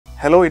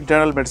Hello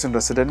internal medicine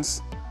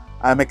residents,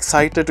 I am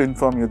excited to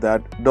inform you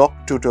that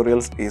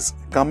DocTutorials is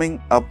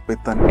coming up with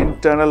an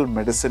internal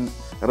medicine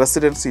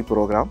residency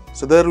program.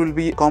 So there will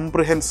be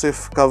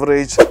comprehensive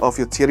coverage of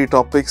your theory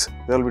topics,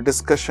 there will be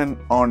discussion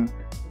on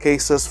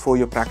cases for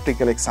your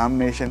practical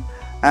examination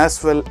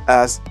as well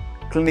as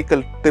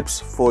clinical tips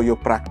for your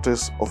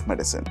practice of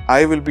medicine.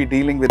 I will be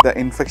dealing with the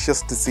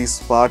infectious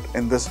disease part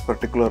in this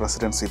particular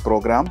residency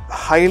program. The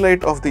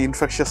highlight of the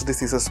infectious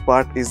diseases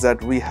part is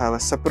that we have a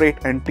separate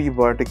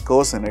antibiotic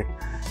course in it,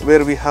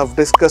 where we have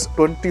discussed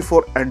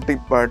 24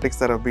 antibiotics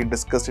that have been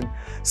discussed in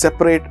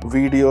separate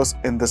videos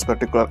in this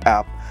particular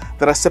app.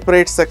 There are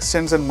separate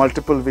sections and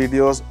multiple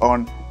videos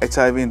on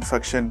HIV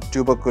infection,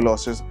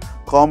 tuberculosis,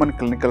 common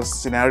clinical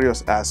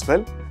scenarios as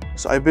well.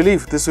 So I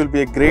believe this will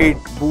be a great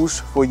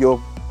boost for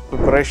your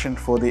preparation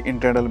for the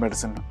internal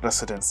medicine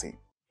residency.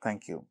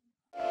 Thank you.